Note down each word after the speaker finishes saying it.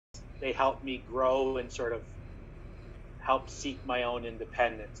they help me grow and sort of help seek my own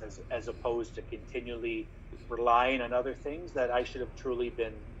independence, as opposed to continually relying on other things that I should have truly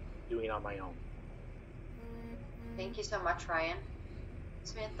been doing on my own. Thank you so much, Ryan.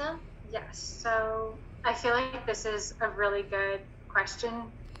 Samantha? Yes, so I feel like this is a really good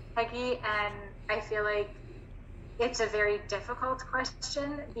question, Peggy, and I feel like it's a very difficult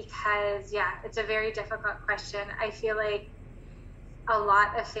question because, yeah, it's a very difficult question. I feel like a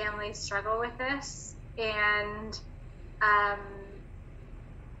lot of families struggle with this, and I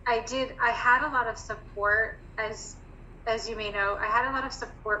had a lot of support, as you may know, I had a lot of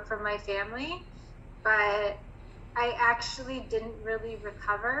support from my family, but I actually didn't really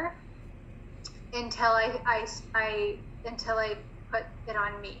recover until until I put it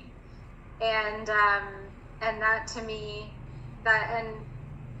on me, and that to me,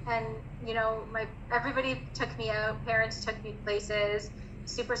 and you know, everybody took me out, parents took me places,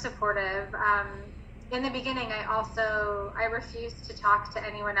 super supportive. In the beginning, I refused to talk to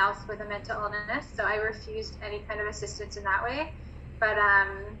anyone else with a mental illness, so I refused any kind of assistance in that way. But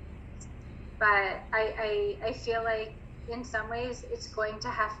I feel like in some ways it's going to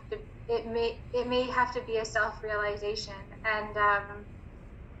have to, it may have to be a self-realization, and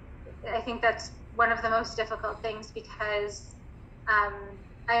I think that's one of the most difficult things, because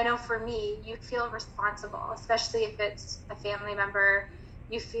I know for me, you feel responsible, especially if it's a family member.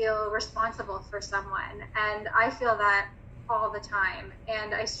 You feel responsible for someone, and I feel that all the time,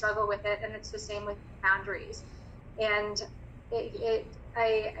 and I struggle with it, and it's the same with boundaries. And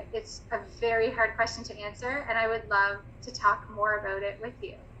it's a very hard question to answer, and I would love to talk more about it with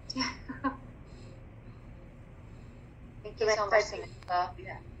you. Thank you so much, Samantha.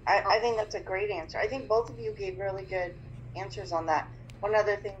 Yeah, I think that's a great answer. I think both of you gave really good answers on that. One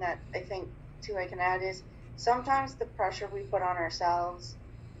other thing that I think, too, I can add is sometimes the pressure we put on ourselves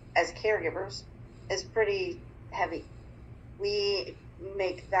as caregivers is pretty heavy. We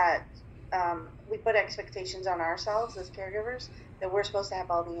make that, we put expectations on ourselves as caregivers that we're supposed to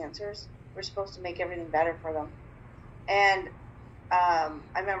have all the answers. We're supposed to make everything better for them. And I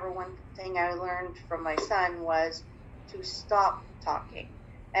remember one thing I learned from my son was to stop talking.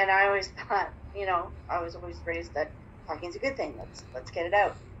 And I always thought, you know, I was always raised that talking's a good thing. Let's get it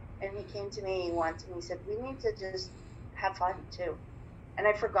out. And he came to me once and he said, we need to just have fun too. And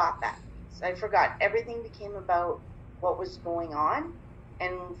I forgot that. So I forgot. Everything became about what was going on,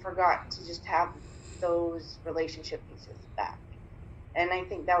 and forgot to just have those relationship pieces back. And I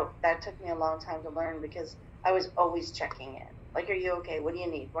think that took me a long time to learn, because I was always checking in. Like, are you okay? What do you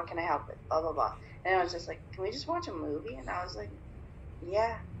need? What can I help with? Blah, blah, blah. And I was just like, can we just watch a movie? And I was like,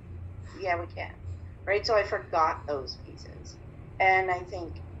 yeah, we can. Right? So I forgot those pieces. And I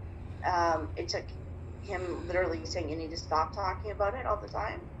think it took him literally saying, you need to stop talking about it all the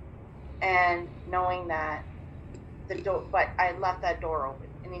time. And knowing that the door, but I left that door open,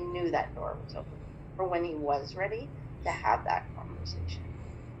 and he knew that door was open for when he was ready to have that conversation.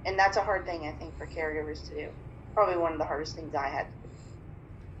 And that's a hard thing, I think, for caregivers to do. Probably one of the hardest things I had to do.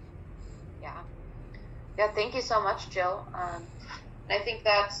 Yeah, thank you so much, Jill. And I think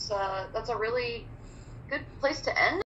that's a really good place to end.